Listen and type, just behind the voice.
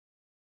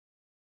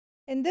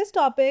In this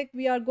topic,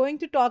 we are going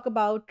to talk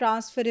about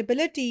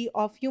transferability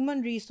of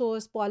human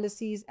resource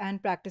policies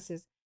and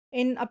practices.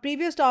 In a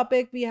previous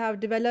topic, we have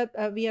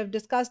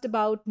discussed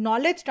about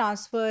knowledge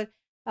transfer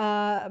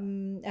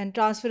and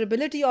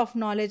transferability of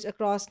knowledge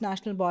across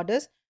national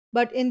borders.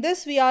 But in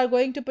this, we are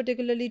going to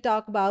particularly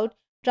talk about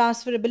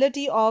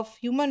transferability of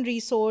human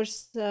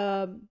resource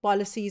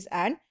policies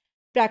and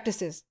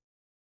practices.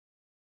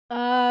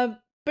 Uh,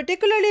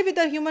 Particularly with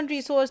the human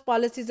resource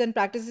policies and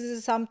practices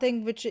is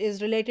something which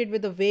is related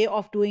with the way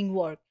of doing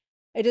work.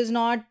 It is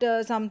not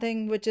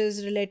something which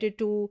is related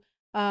to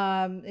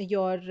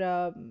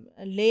your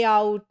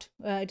layout.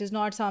 It is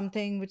not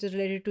something which is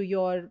related to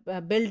your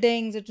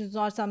buildings. It is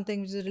not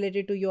something which is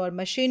related to your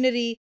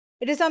machinery.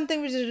 It is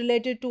something which is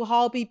related to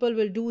how people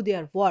will do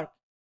their work.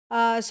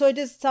 So it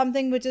is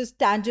something which is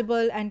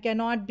tangible and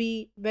cannot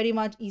be very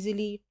much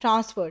easily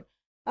transferred.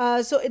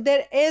 So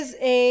there is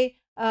a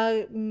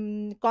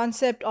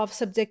concept of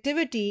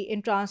subjectivity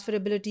in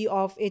transferability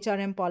of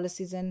HRM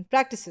policies and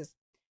practices.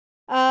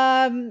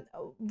 Um,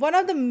 One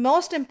of the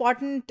most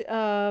important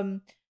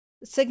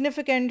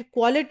significant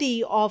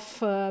quality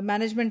of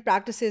management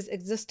practices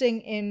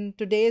existing in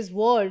today's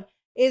world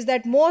is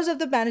that most of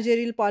the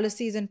managerial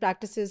policies and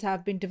practices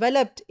have been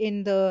developed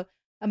in the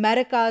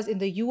Americas, in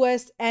the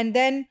US, and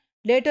then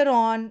later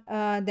on,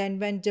 then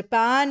when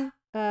Japan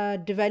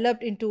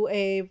developed into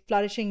a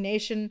flourishing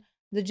nation,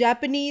 the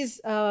Japanese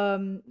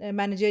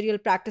managerial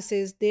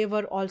practices, they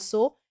were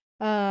also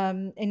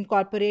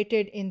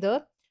incorporated in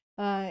the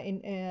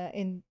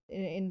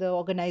in the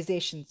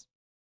organizations.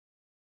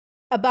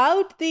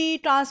 About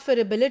the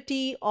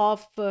transferability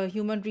of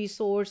human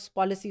resource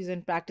policies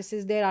and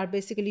practices, there are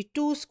basically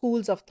two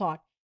schools of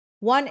thought.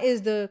 One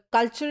is the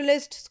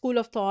culturalist school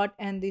of thought,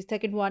 and the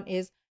second one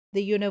is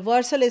the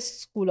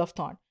universalist school of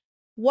thought.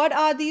 What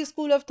are these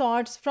school of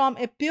thoughts? From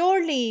a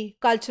purely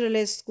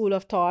culturalist school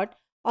of thought,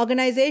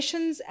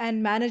 organizations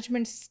and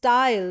management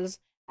styles,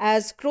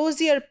 as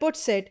Crozier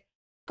puts it,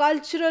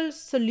 cultural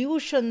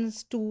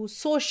solutions to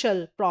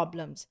social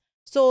problems.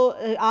 So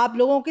आप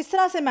लोगों को किस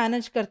तरह से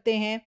manage करते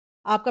हैं,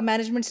 आपका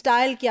management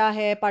style क्या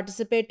है,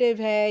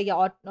 पार्टिसिपेटिव है या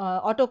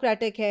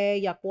ऑटोक्रेटिक है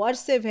या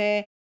कोअर्सिव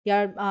है,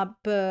 या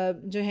आप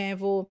जो हैं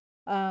वो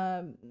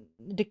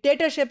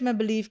डिक्टेटरशिप में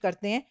बिलीव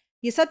करते हैं,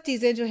 ये सब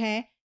चीज़ें जो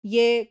हैं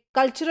ये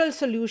कल्चरल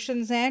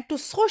सॉल्यूशंस हैं to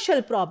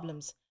social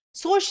problems.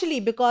 Socially,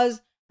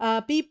 because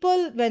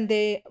people, when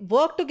they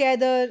work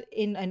together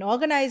in an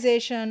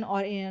organization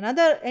or in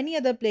another any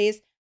other place,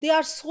 they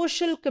are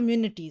social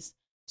communities.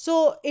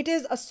 So it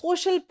is a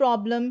social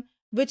problem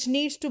which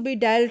needs to be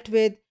dealt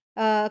with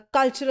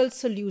cultural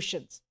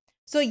solutions.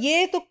 सो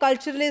ये तो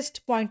कल्चरलिस्ट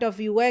point of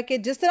view है कि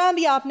जिस तरह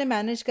भी आपने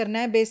manage करना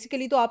है,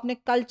 बेसिकली तो आपने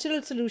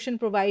कल्चरल सॉल्यूशन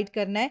प्रोवाइड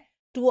करना है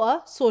to a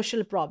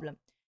social problem.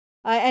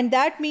 And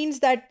that means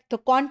that the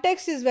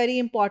context is very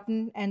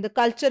important and the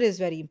culture is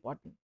very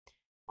important.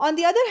 On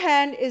the other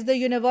hand is the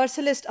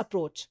universalist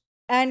approach.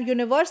 And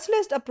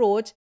universalist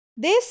approach,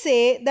 they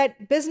say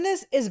that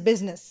business is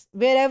business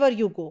wherever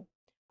you go.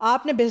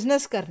 आपने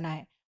business करना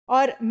है.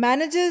 और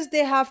managers,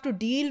 they have to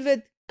deal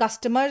with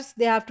customers,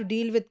 they have to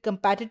deal with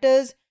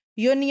competitors,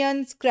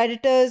 unions,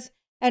 creditors,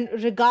 and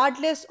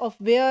regardless of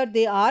where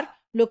they are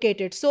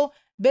located. So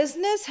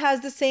business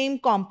has the same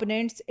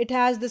components, it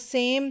has the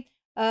same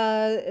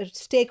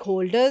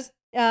stakeholders,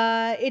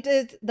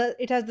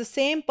 it has the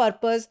same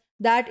purpose,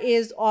 that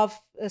is of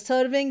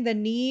serving the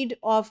need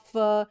of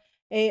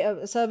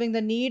serving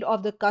the need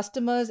of the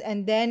customers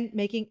and then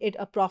making it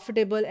a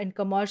profitable and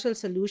commercial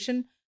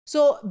solution.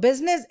 So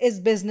business is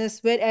business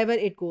wherever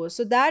it goes.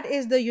 So that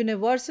is the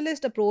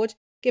universalist approach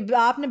कि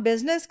आपने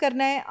business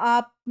करना है,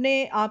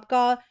 आपने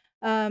आपका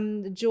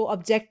जो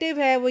objective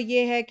है वो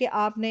ये है कि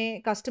आपने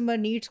कस्टमर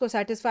नीड्स को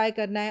सेटिस्फाई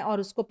करना है और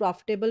उसको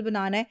प्रॉफिटेबल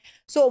बनाना है.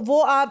 सो वो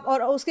आप,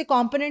 और उसके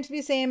कंपोनेंट्स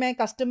भी सेम है,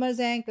 कस्टमर्स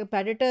हैं,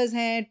 कंपेटिटर्स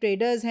हैं,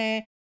 ट्रेडर्स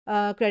हैं,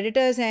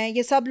 क्रेडिटर्स हैं,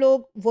 ये सब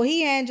लोग वही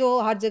हैं जो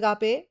हर जगह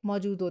पे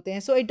मौजूद होते हैं.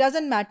 सो इट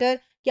डजेंट मैटर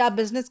कि आप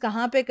बिजनेस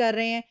कहाँ पे कर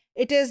रहे हैं,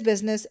 it is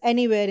business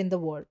anywhere in the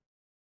world.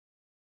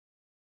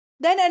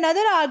 Then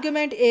another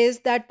argument is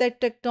that the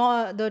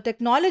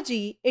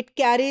technology, it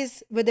carries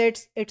with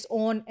its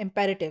own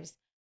imperatives.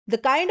 The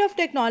kind of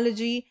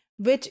technology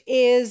which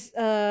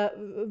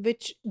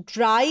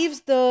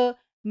drives the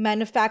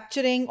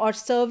manufacturing or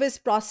service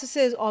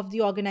processes of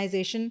the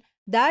organization,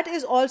 that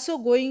is also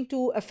going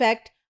to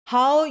affect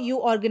how you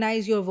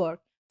organize your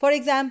work. For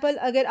example,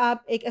 अगर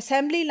आप एक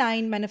assembly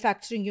line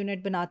manufacturing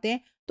unit बनाते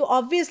हैं, तो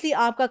obviously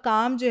आपका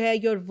काम जो है,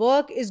 your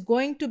work is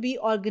going to be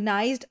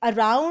organized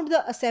around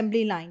the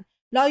assembly line.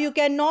 Now you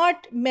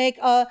cannot make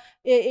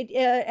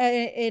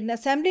an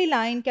assembly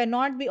line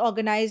cannot be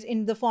organized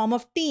in the form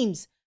of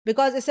teams,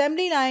 because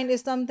assembly line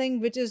is something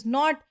which is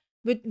not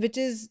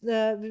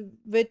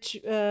which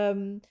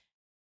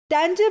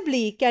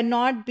tangibly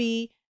cannot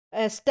be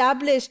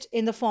established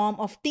in the form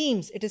of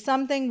teams. It is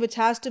something which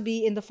has to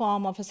be in the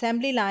form of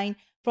assembly line,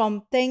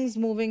 from things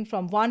moving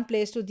from one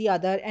place to the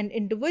other, and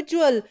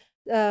individual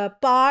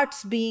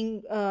parts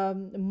being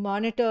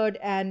monitored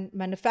and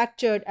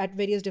manufactured at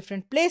various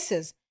different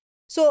places.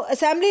 So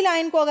assembly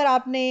line को अगर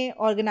आपने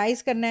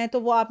organise करना है तो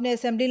वो आपने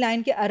assembly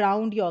line के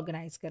around ही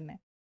organise करना है।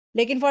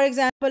 लेकिन फॉर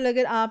एग्जांपल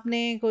अगर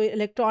आपने कोई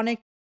इलेक्ट्रॉनिक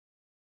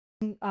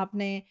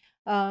आपने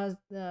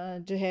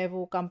जो है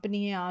वो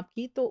कंपनी है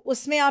आपकी, तो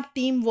उसमें आप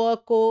टीम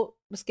वर्क को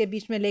उसके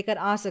बीच में लेकर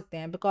आ सकते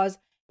हैं, बिकॉज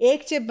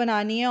एक चिप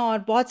बनानी है और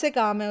बहुत से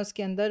काम है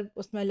उसके अंदर,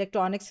 उसमें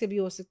इलेक्ट्रॉनिक्स के भी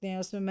हो सकते हैं,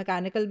 उसमें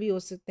मैकेनिकल भी हो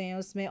सकते हैं,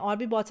 उसमें और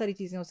भी बहुत सारी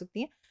चीज़ें हो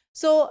सकती हैं।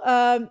 सो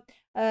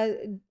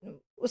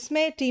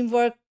उसमें टीम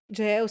वर्क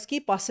जो है उसकी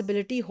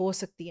पॉसिबिलिटी हो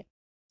सकती है।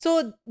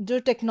 सो जो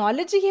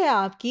टेक्नोलॉजी है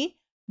आपकी,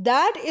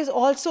 that is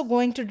also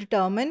going to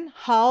determine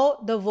how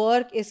the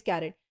work is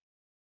carried.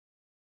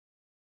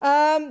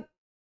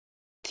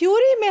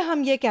 Theory में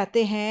हम ये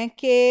कहते हैं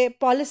कि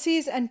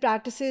policies and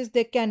practices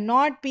they can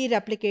not be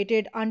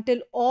replicated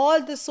until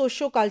all the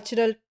socio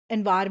cultural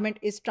environment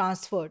is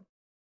transferred.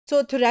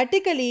 So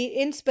theoretically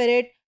in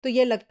spirit तो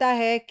ये लगता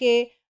है कि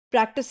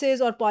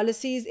प्रैक्टिसेस और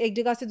पॉलिसीज एक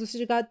जगह से दूसरी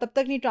जगह तब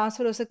तक नहीं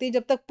ट्रांसफर हो सकती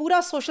जब तक पूरा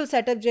सोशल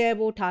सेटअप जो है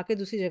वो उठा के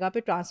दूसरी जगह पे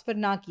ट्रांसफर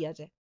ना किया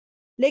जाए।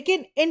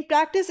 लेकिन in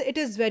practice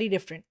it is very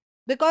different,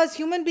 because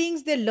human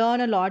beings, they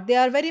learn a lot, they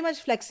are very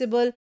much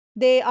flexible,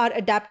 they are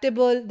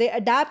adaptable, they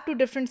adapt to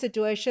different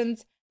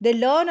situations, they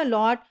learn a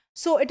lot.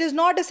 So it is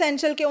not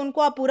essential कि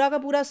उनको आप पूरा का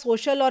पूरा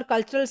social और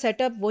cultural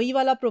setup वही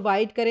वाला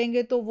provide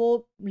करेंगे तो वो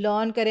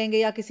लर्न करेंगे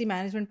या किसी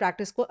मैनेजमेंट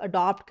प्रैक्टिस को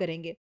अडॉप्ट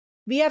करेंगे।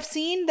 We have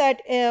seen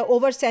that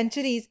over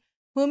centuries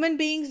human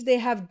beings they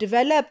have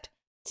developed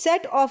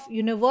set of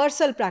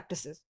universal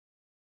practices.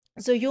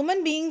 So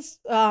human beings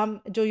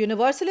जो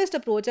यूनिवर्सलिस्ट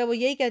अप्रोच है वो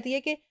यही कहती है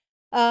कि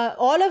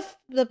all of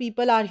the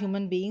people are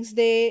human beings,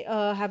 they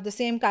have the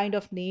same kind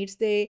of needs,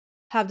 they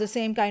have the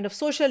same kind of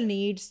social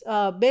needs,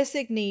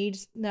 basic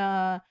needs,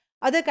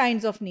 other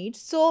kinds of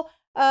needs. So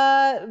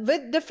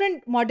with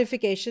different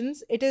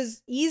modifications, it is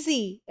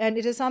easy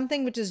and it is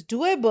something which is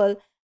doable,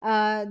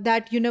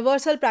 that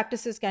universal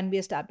practices can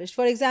be established.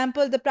 For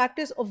example, the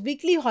practice of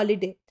weekly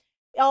holiday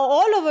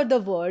all over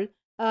the world,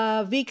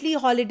 weekly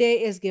holiday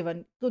is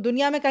given. तो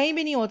दुनिया में कहीं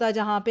भी नहीं होता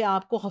जहाँ पे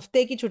आपको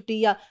हफ्ते की छुट्टी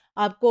या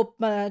आपको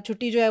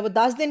छुट्टी जो है वो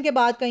 10 दिन के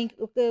बाद कहीं,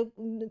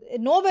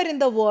 nowhere in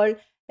the world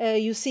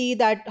you see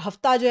that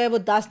हफ्ता जो है वो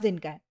 10 दिन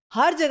का है।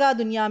 हर जगह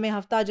दुनिया में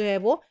हफ्ता जो है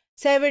वो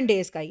 7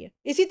 डेज का ही है।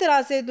 इसी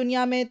तरह से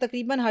दुनिया में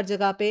तकरीबन हर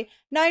जगह पे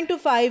 9 to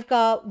 5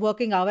 का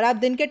वर्किंग आवर, आप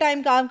दिन के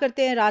टाइम काम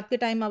करते हैं, रात के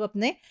टाइम आप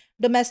अपने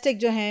डोमेस्टिक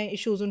जो हैं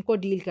इश्यूज उनको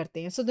डील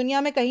करते हैं। सो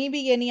दुनिया में कहीं भी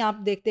ये नहीं आप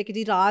देखते कि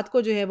जी रात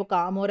को जो है वो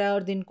काम हो रहा है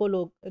और दिन को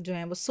लोग जो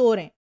हैं वो सो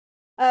रहे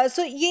हैं।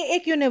 सो ये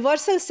एक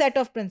यूनिवर्सल सेट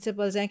ऑफ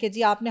प्रिंसिपल्स हैं कि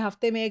जी आपने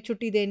हफ्ते में एक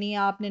छुट्टी देनी है,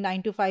 आपने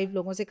 9 to 5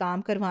 लोगों से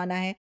काम करवाना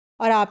है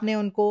और आपने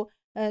उनको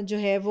जो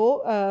है वो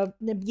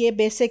ये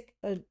बेसिक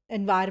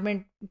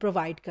एनवायरनमेंट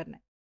प्रोवाइड करना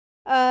है।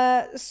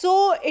 So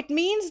it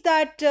means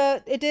that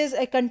it is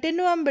a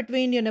continuum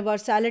between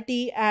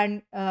universality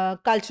and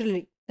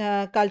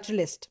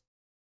culturalist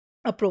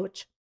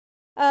approach.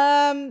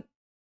 Um,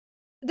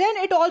 then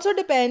it also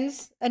depends.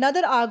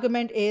 Another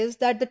argument is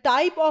that the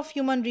type of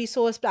human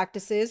resource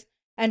practices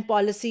and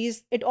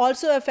policies, it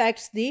also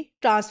affects the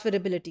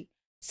transferability.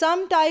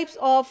 Some types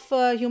of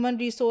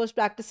human resource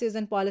practices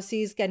and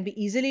policies can be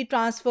easily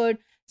transferred.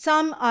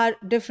 Some are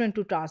different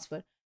to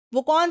transfer.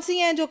 वो कौन सी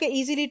हैं जो कि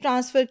easily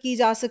transfer की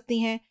जा सकती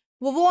हैं?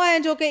 वो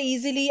हैं जो कि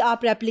ईजिली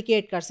आप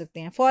रेप्लिकेट कर सकते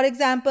हैं। For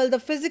example the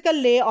physical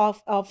lay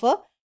of a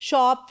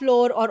shop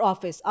floor और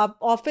ऑफिस। आप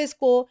ऑफिस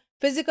को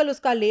फिजिकल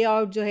उसका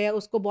लेआउट जो है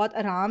उसको बहुत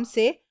आराम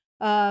से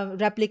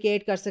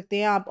रेप्लिकेट कर सकते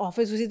हैं। आप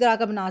ऑफिस उसी तरह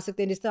का बना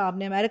सकते हैं जिस तरह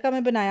आपने अमेरिका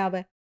में बनाया हुआ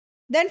है।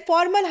 देन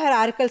फॉर्मल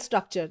हायरार्किकल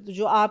स्ट्रक्चर,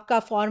 जो आपका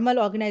फॉर्मल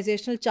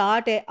ऑर्गेनाइजेशनल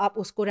चार्ट है, आप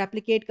उसको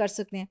रेप्लिकेट कर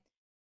सकते हैं।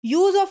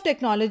 यूज़ ऑफ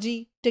टेक्नोलॉजी,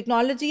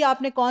 टेक्नोलॉजी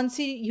आपने कौन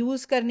सी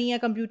यूज़ करनी है,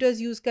 कंप्यूटर्स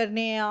यूज़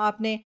करने हैं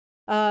आपने,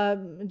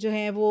 जो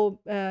है वो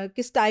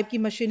किस टाइप की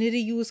मशीनरी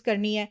यूज़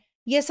करनी है,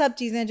 ये सब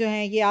चीज़ें जो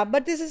हैं ये आप,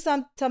 but this is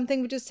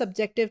something which is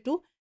subjective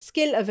to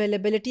skill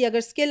availability.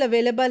 अगर स्किल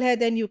अवेलेबल है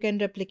then you can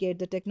replicate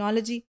the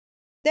technology.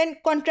 Then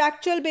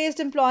contractual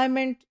based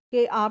employment,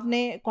 के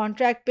आपने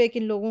कॉन्ट्रैक्ट पे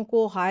किन लोगों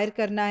को हायर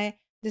करना है,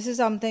 this is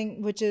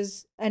something which is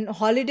an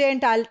holiday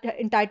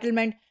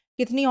entitlement,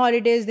 कितनी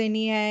हॉलीडेज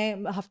देनी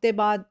है, हफ्ते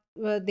बाद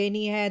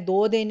देनी है,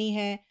 2 देनी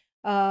है,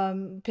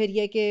 फिर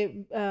ये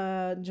कि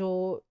जो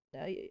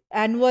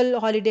एनुअल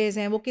हॉलीडेज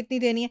हैं वो कितनी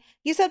देनी है,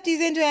 ये सब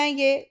चीज़ें जो हैं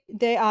ये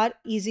they are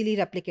easily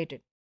replicated.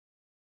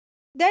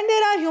 Then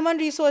there are human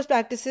resource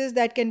practices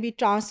that can be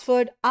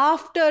transferred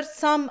after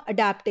some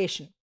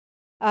adaptation.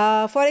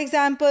 For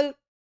example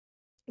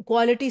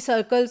quality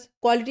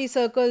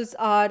circles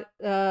are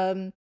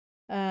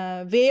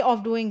way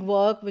of doing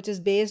work which is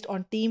based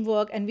on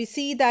teamwork, and we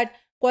see that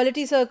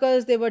quality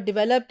circles, they were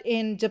developed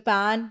in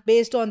Japan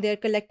based on their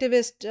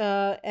collectivist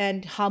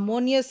and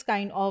harmonious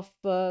kind of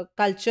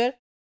culture,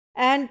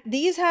 and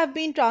these have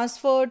been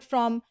transferred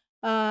from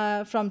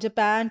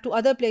Japan to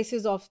other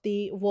places of the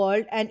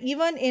world, and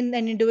even in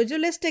an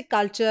individualistic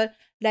culture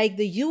like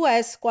the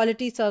US,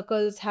 quality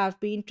circles have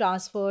been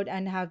transferred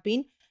and have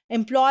been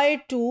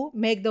employed to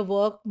make the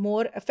work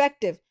more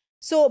effective.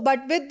 So,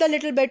 but with a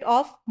little bit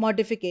of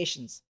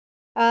modifications.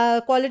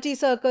 Quality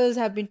circles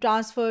have been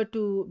transferred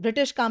to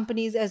British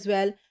companies as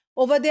well,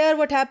 Over there,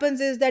 what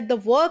happens is that the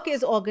work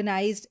is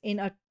organized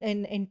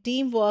in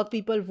teamwork.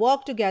 People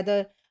work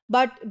together,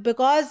 but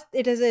because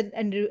it is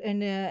an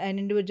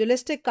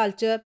individualistic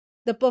culture,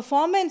 the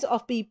performance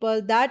of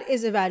people that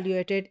is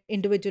evaluated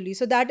individually.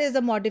 So that is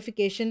the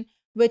modification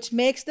which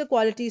makes the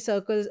quality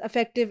circles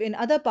effective in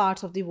other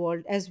parts of the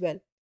world as well.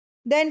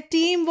 Then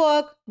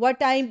teamwork, what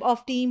type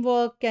of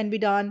teamwork can be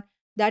done?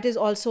 That is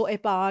also a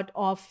part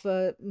of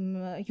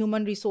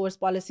human resource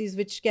policies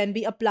which can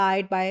be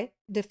applied by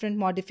different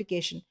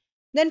modification.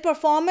 Then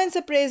performance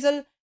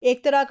appraisal,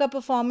 एक तरह का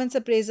performance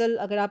appraisal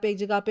अगर आप एक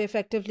जगह पे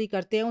effectively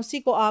करते हैं, उसी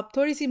को आप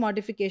थोड़ी सी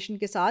modification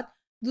के साथ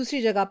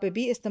दूसरी जगह पे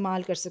भी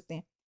इस्तेमाल कर सकते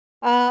हैं.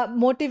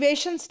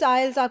 मोटिवेशन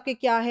स्टाइल्स आपके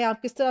क्या है,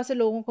 आप किस तरह से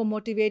लोगों को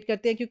मोटिवेट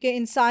करते हैं, क्योंकि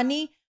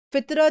इंसानी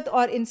फितरत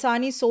और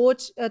इंसानी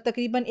सोच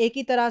तकरीबन एक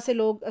ही तरह से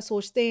लोग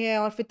सोचते हैं,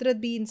 और फितरत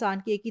भी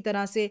इंसान की एक ही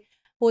तरह से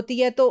होती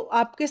है. तो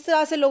आप किस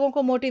तरह से लोगों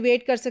को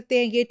मोटिवेट कर सकते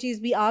हैं, ये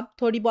चीज़ भी आप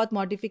थोड़ी बहुत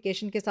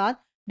मॉडिफिकेशन के साथ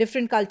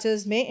डिफरेंट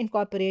कल्चर्स में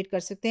इनकॉर्पोरेट कर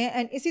सकते हैं.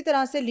 एंड इसी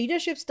तरह से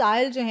लीडरशिप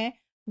स्टाइल जो हैं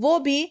वो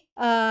भी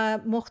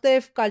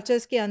मुख्तलिफ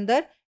कल्चर्स के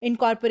अंदर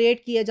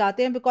इनकॉर्पोरेट किए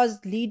जाते हैं, बिकॉज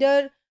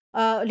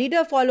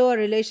लीडर फॉलोअर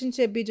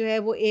रिलेशनशिप भी जो है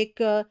वो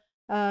एक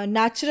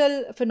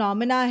नेचुरल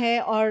फिनोमेना है,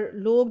 और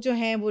लोग जो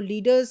हैं वो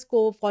लीडर्स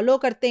को फॉलो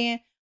करते हैं.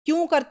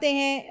 क्यों करते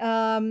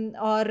हैं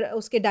और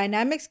उसके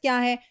डायनामिक्स क्या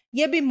हैं,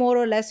 ये भी मोर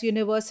और लेस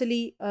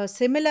यूनिवर्सली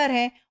सिमिलर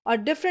हैं, और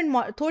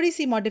डिफरेंट थोड़ी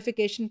सी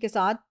मॉडिफिकेशन के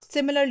साथ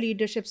सिमिलर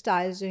लीडरशिप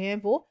स्टाइल्स जो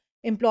हैं वो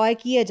एम्प्लॉय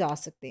किए जा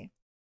सकते हैं.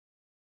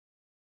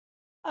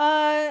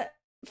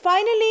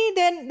 Finally,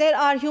 then there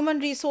are human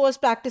resource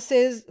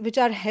practices which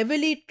are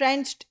heavily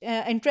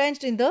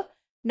entrenched in the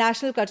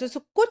national culture.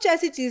 So कुछ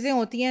ऐसी चीज़ें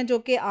होती हैं जो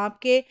कि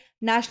आपके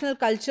national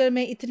culture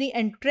में इतनी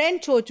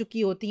entrenched हो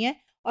चुकी होती हैं,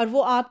 और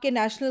वो आपके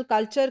national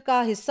culture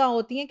का हिस्सा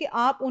होती हैं कि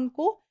आप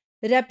उनको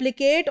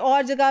replicate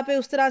और जगह पे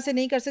उस तरह से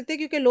नहीं कर सकते,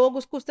 क्योंकि लोग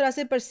उसको उस तरह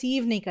से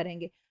perceive नहीं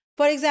करेंगे.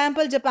 फॉर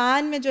एग्जाम्पल,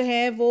 जापान में जो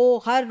है वो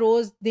हर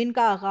रोज़ दिन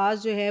का आगाज़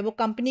जो है वो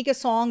कंपनी के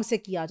सॉन्ग से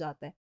किया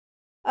जाता है.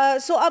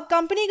 सो अब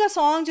कंपनी का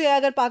सॉन्ग जो है,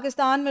 अगर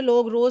पाकिस्तान में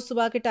लोग रोज़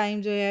सुबह के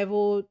टाइम जो है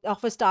वो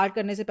ऑफिस स्टार्ट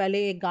करने से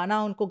पहले एक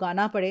गाना उनको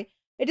गाना पड़े,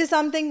 it is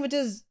something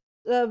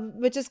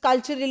which is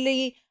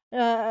culturally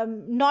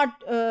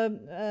not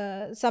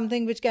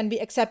something which can be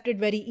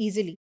accepted very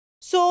easily.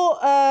 सो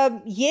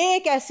ये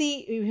एक ऐसी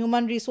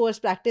ह्यूमन रिसोर्स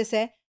प्रैक्टिस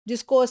है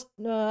जिसको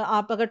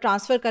आप अगर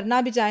ट्रांसफ़र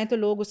करना भी चाहें तो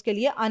लोग उसके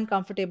लिए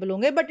अनकंफर्टेबल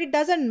होंगे. बट इट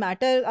डजेंट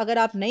मैटर, अगर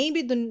आप नहीं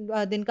भी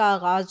दिन का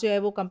आगाज़ जो है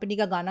वो कंपनी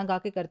का गाना गा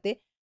के करते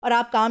और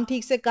आप काम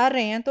ठीक से कर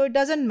रहे हैं, तो it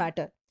doesn't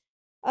matter.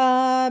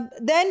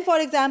 Then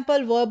for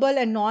example, verbal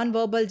and non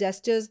verbal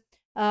gestures.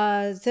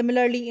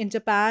 Similarly, in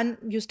Japan,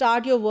 you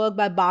start your work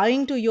by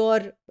bowing to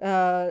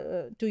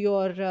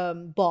your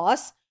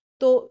boss.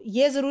 तो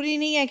ये ज़रूरी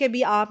नहीं है कि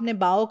भी आपने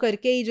बाव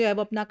करके ही जो है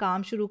वो अपना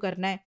काम शुरू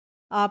करना है.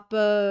 आप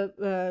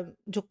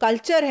जो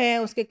कल्चर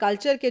है उसके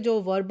कल्चर के जो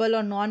वर्बल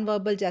और नॉन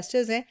वर्बल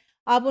जेस्चर्स हैं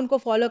आप उनको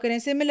फॉलो करें.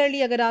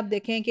 सिमिलरली, अगर आप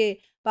देखें कि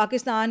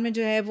पाकिस्तान में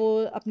जो है वो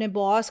अपने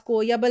बॉस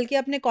को या बल्कि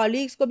अपने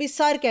कॉलीग्स को भी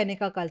सर कहने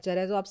का कल्चर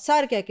है, तो आप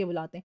सर कह के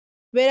बुलाते हैं.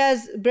 वेर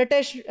एज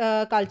ब्रिटिश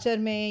कल्चर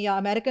में या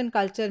अमेरिकन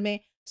कल्चर में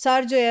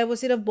सर जो है वो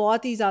सिर्फ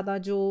बहुत ही ज़्यादा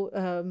जो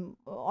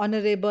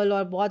ऑनरेबल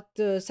और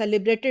बहुत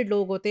सेलिब्रेटेड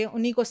लोग होते हैं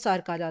उन्हीं को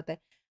सर कहा जाता है.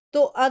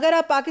 तो अगर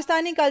आप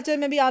पाकिस्तानी कल्चर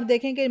में भी आप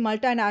देखें कि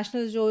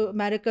मल्टीनेशनल जो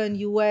अमेरिकन,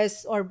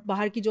 यूएस और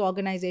बाहर की जो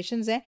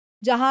ऑर्गेनाइजेशंस हैं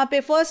जहाँ पे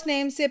फर्स्ट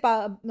नेम से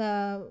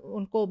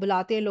उनको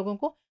बुलाते हैं लोगों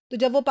को, तो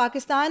जब वो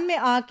पाकिस्तान में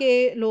आके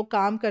लोग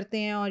काम करते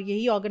हैं और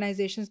यही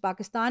ऑर्गेनाइजेशंस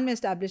पाकिस्तान में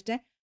इस्टेब्लिश्ड हैं,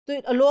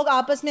 तो लोग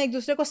आपस में एक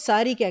दूसरे को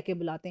सर ही कह के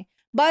बुलाते हैं.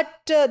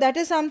 But that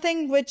is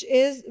something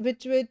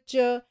which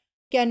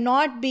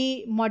cannot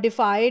be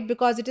modified,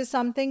 because it is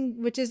something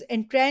which is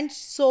entrenched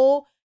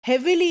so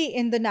heavily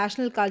in the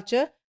national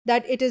culture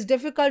that it is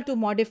difficult to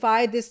modify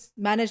this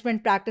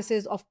management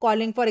practices of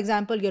calling, for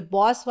example, your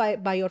boss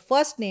by your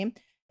first name.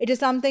 It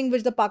is something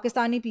which the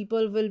Pakistani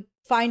people will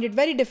find it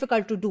very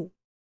difficult to do.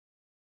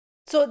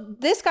 So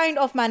this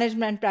kind of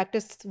management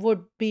practice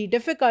would be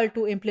difficult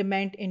to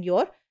implement in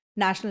your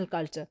national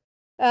culture.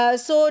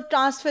 So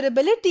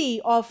transferability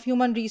of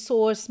human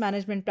resource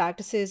management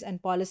practices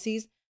and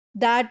policies,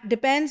 that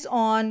depends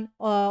on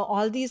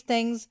all these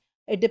things.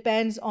 It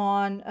depends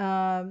on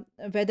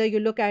whether you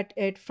look at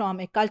it from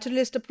a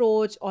culturalist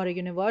approach or a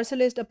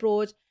universalist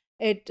approach.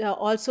 It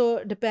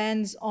also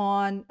depends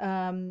on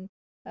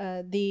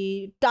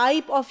the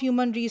type of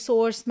human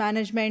resource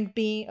management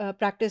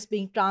practice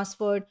being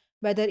transferred,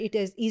 whether it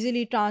is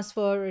easily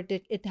transferred,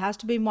 it has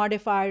to be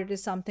modified, it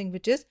is something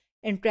which is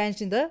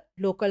entrenched in the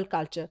local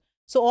culture.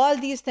 So all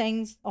these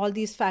things, all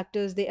these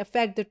factors, they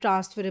affect the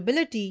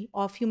transferability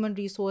of human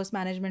resource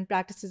management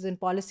practices and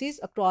policies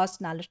across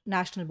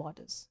national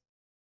borders.